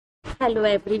Hello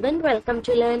everyone, welcome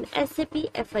to learn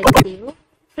SAP-FICO.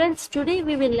 Friends, today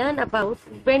we will learn about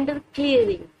vendor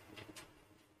clearing.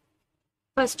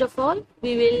 First of all,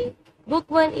 we will book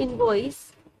one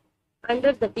invoice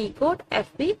under the T-code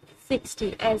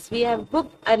FB60 as we have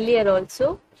booked earlier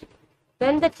also.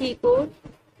 Then the T-code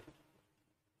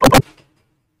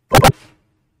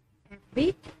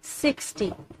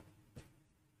FB60.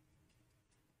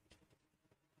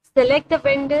 Select the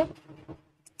vendor.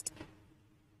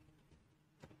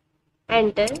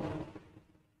 Enter.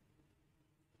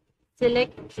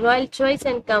 Select Royal Choice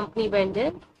and Company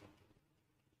vendor.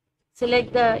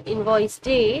 Select the invoice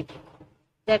date,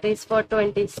 that is for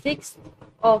 26th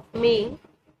of May.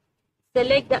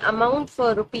 Select the amount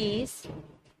for rupees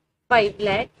 5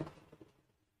 lakh.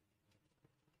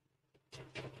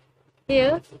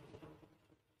 Here,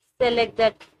 select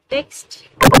the text.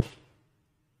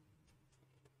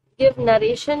 Give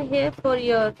narration here for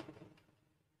your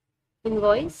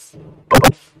invoice.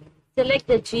 Select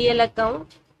the GL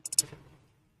account.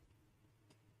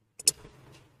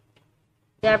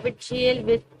 Debit GL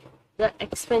with the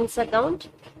expense account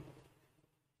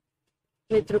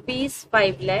with rupees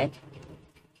 5 lakh.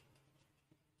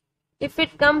 If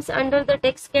it comes under the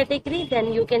text category,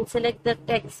 then you can select the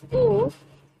text code.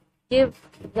 Give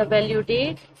the value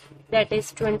date, that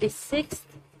is 26th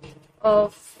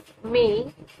of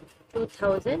May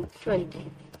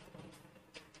 2020.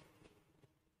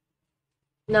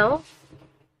 Now,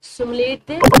 simulate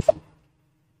this.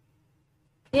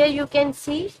 Here you can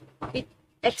see it,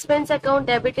 expense account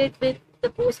debited with the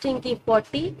posting key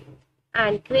 40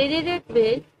 and credited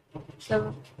with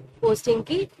the posting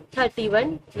key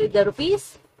 31 with the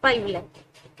rupees 5 lakh.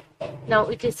 Now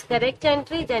it is correct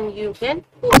entry, then you can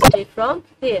post it from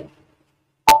here.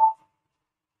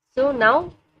 So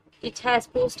now it has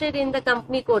posted in the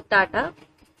company code Tata.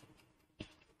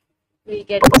 We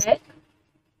get back.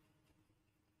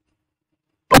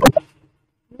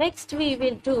 Next we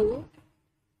will do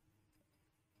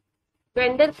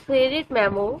vendor credit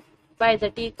memo by the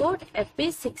T-code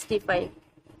FB65.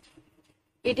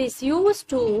 It is used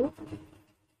to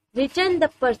return the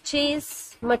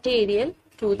purchase material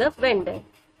to the vendor.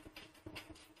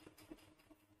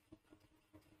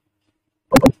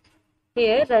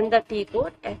 Here run the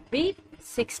T-code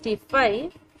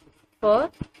FB65 for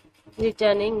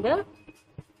returning the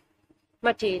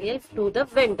material to the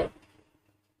vendor.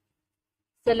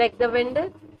 Select the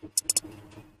vendor.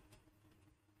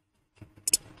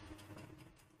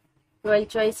 Royal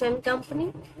Choice and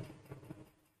Company.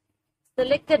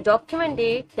 Select the document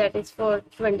date, that is for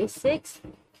 26.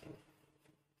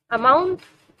 Amount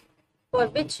for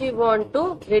which you want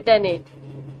to return it,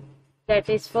 that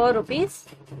is for rupees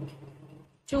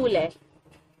 2 lakh.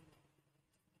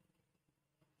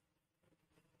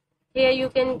 Here you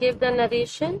can give the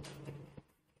narration.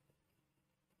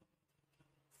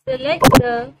 Select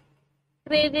the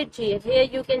credit GL. Here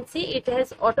you can see it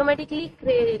has automatically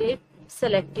credited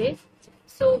selected.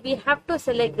 So we have to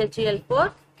select the GL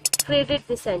for credit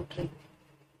this entry.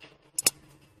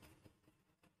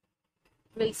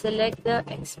 We'll select the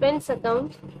expense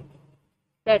account,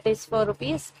 that is for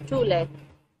rupees 2 lakh.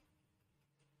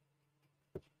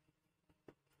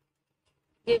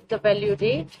 Give the value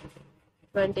date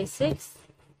 26.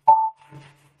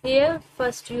 Here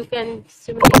first you can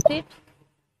simulate it.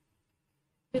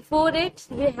 Before it,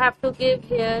 we have to give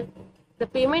here the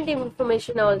payment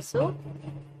information also.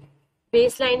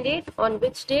 Baseline date, on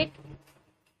which date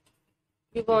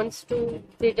we want to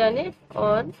return it,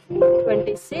 on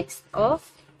 26th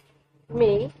of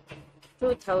May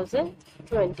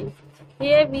 2020.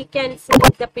 Here we can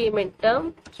select the payment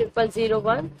term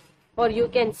 0001, or you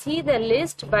can see the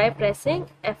list by pressing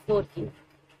F4 key.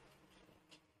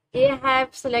 Here I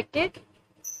have selected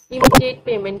immediate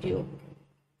payment due.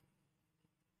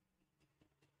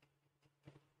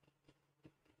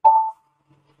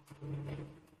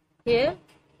 Here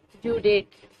due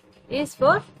date is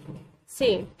for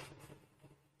same.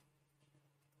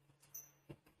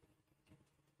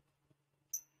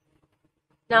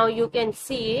 Now you can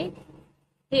see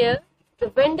here the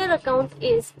vendor account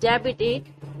is debited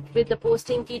with the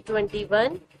posting key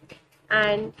 21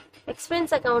 and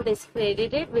expense account is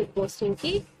credited with posting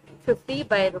key 50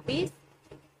 by rupees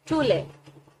 2 lakh.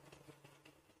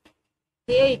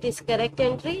 Here it is correct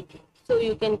entry, so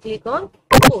you can click on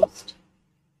post.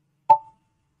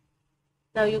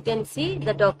 Now you can see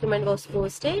the document was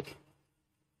posted.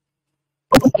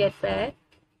 Get back.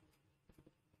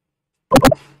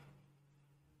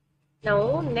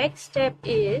 Now next step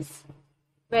is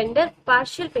vendor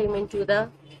partial payment to the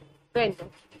vendor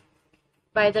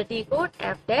by the T-code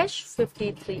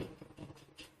F-53.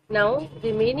 Now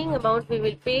remaining amount we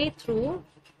will pay through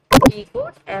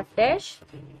tcode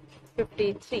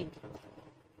F-53.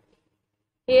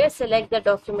 Here select the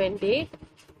document date,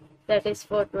 that is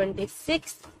for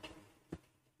 26th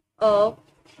of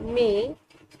May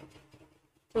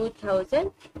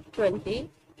 2020.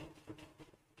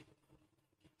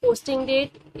 Posting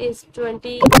date is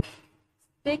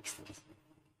 26th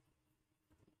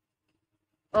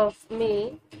of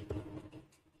May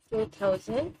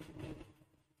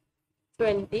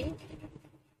 2020.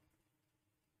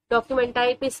 Document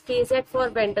type is KZ for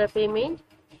vendor payment.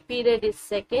 Period is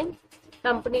second.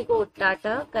 Company code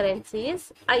Tata. Currency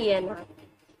is INR.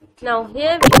 Now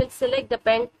here we will select the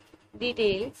bank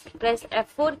details. Press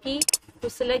F4 key to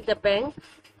select the bank.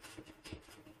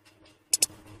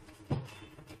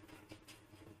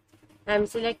 I am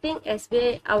selecting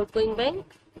SBI outgoing bank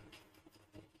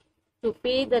to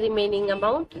pay the remaining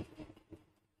amount.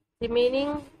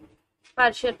 Remaining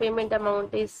partial payment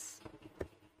amount is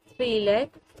 3 lakh.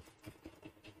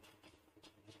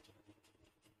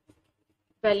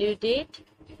 Value date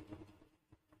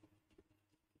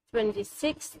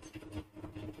 26th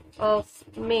of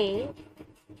May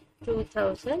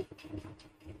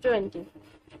 2020.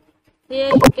 Here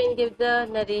you can give the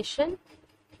narration.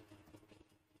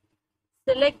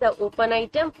 Select the open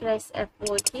item, press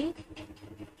F4 key.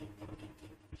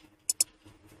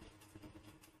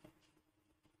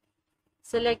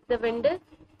 Select the vendor,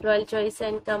 Royal Choice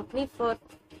and Company for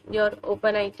your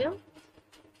open item.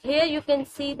 Here you can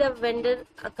see the vendor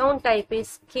account type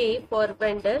is K for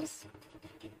vendors.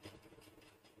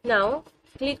 Now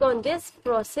click on this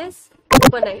process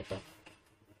open item.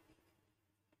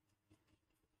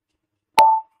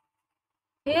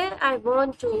 Here I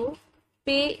want to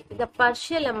pay the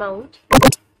partial amount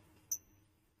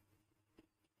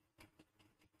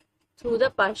through the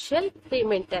partial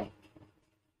payment type.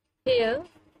 Here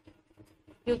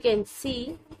you can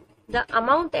see the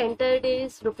amount entered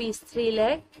is rupees 3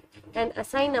 lakh and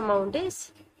assigned amount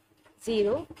is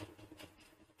 0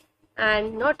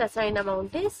 and not assigned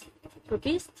amount is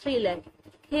rupees 3 lakh.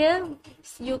 Here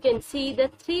you can see the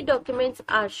 3 documents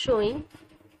are showing.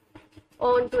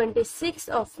 On 26th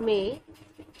of May,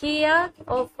 KR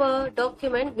of a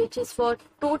document which is for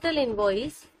total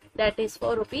invoice, that is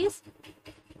for rupees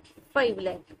 5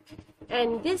 lakh.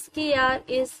 And this KR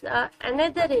is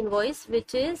another invoice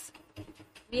which is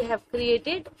we have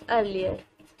created earlier.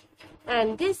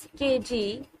 And this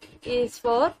KG is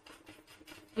for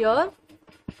your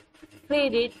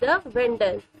credit the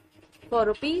vendor for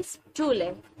rupees 2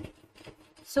 lakh.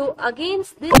 So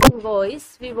against this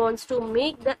invoice we want to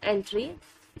make the entry.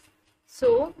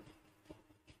 So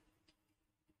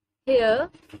here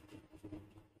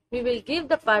we will give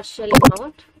the partial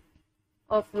amount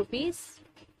of rupees.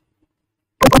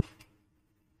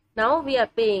 Now we are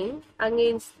paying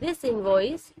against this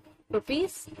invoice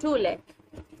rupees 2 lakh.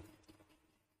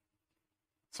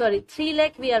 Sorry, 3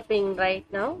 lakh we are paying right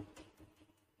now.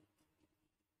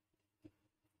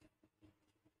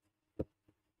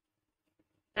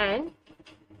 And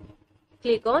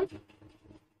click on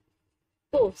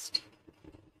post.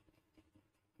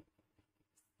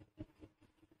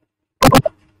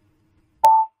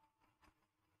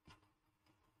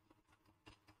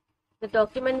 The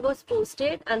document was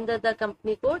posted under the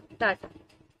company code Tata.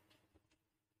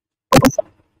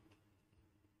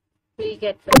 We'll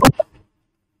get that.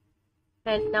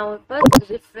 And now first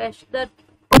refresh the.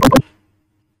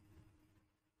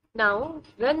 Now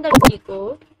run the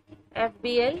tcode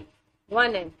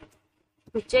FBL1N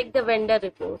to check the vendor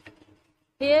report.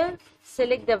 Here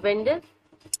select the vendor.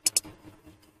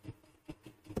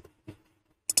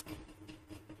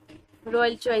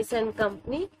 Royal Choice and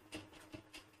Company.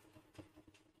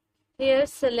 Here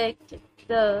select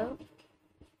the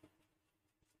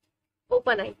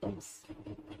open items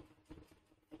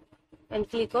and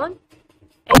click on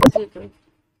execute.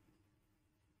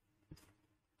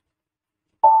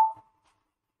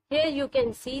 Here you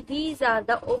can see these are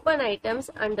the open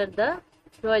items under the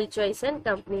Royal Choice and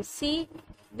Company. See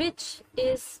which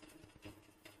is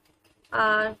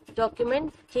our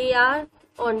document KR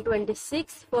on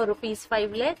 26 for rupees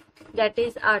 5 lakh, that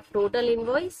is our total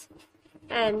invoice,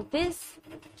 and this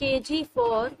KG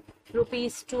for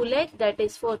rupees 2 lakh, that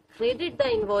is for credit the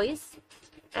invoice,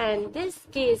 and this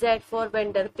KZ for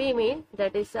vendor payment,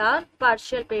 that is our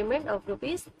partial payment of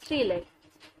rupees 3 lakh.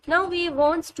 Now we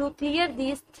want to clear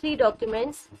these 3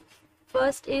 documents.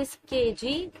 First is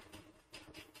KG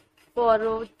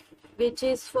for which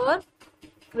is for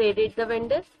credit the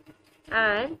vendor,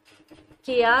 and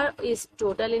KR is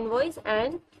total invoice,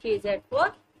 and KZ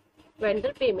for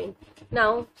vendor payment.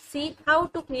 Now see how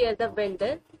to clear the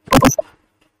vendor.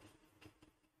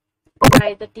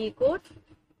 Write the T code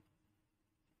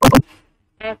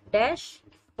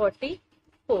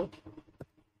F-44.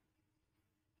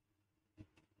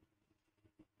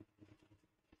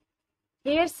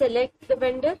 Here select the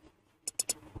vendor.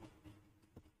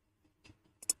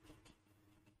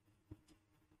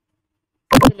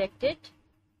 Select it.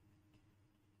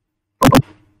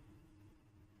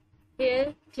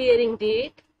 Here clearing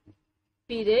date,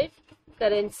 period,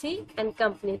 currency and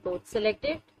company code. Select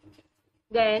it.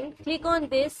 Then click on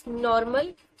this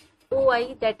normal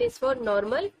OI, that is for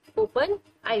normal open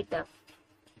item.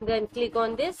 Then click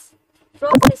on this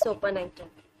process open item.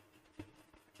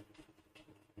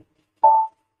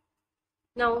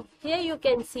 Now here you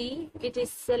can see it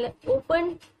is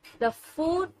open the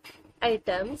 4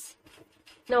 items.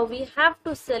 Now we have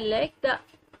to select the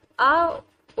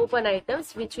open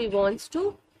items which we want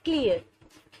to clear.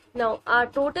 Now our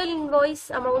total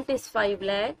invoice amount is 5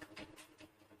 lakh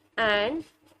and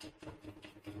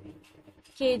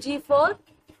KG for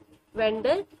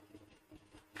vendor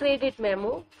credit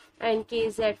memo and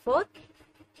KZ for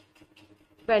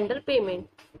vendor payment.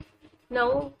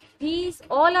 Now these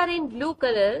all are in blue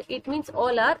color, it means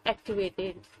all are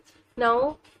activated.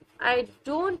 Now I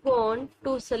don't want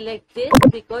to select this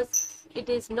because it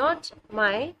is not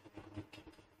my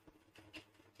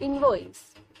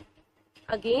invoice.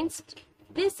 Against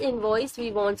this invoice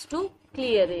we want to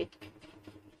clear it.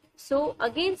 So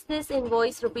against this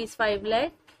invoice rupees 5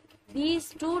 lakh, these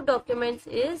 2 documents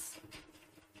is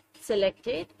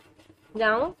selected.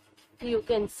 Now you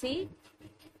can see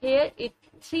here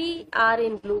 3 are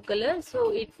in blue color, so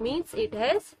it means it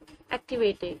has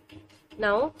activated.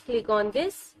 Now click on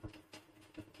this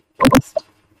post.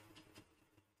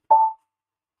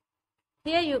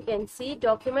 Here you can see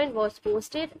document was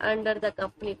posted under the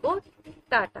company code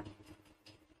Tata.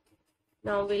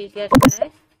 Now we'll get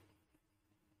back,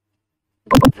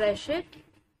 refresh it.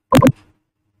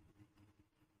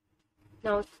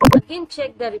 Now again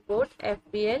check the report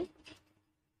FBL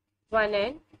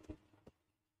 1N.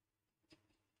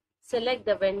 Select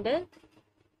the vendor,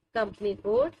 company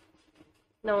code.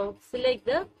 Now select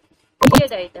the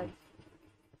cleared item.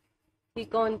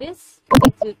 Click on this,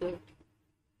 execute.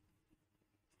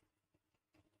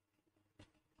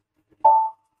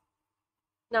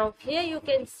 Now here you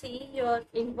can see your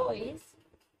invoice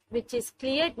which is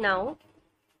cleared now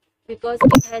because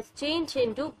it has changed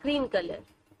into green color.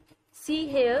 See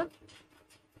here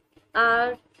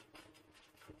our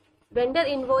vendor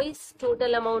invoice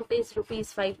total amount is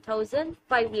rupees 5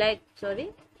 lakh,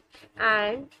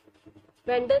 and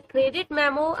vendor credit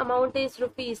memo amount is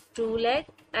rupees 2 lakh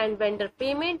and vendor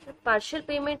payment, partial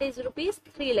payment is rupees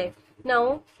 3 lakh.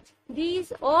 Now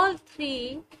these all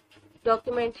 3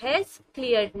 document has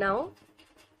cleared now.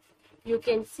 You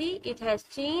can see it has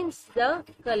changed the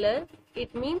color,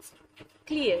 it means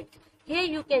cleared. Here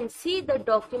you can see the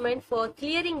document for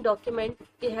clearing document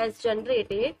it has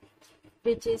generated,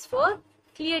 which is for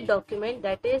cleared document,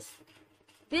 that is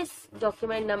this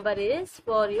document number is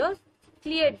for your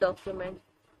cleared document.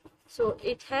 So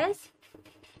it has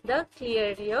the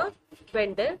cleared your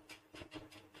vendor.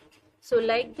 So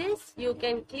like this you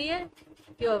can clear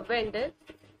your vendor.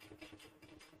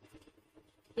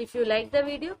 If you like the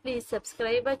video, please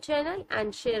subscribe our channel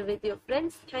and share with your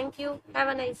friends. Thank you. Have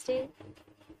a nice day.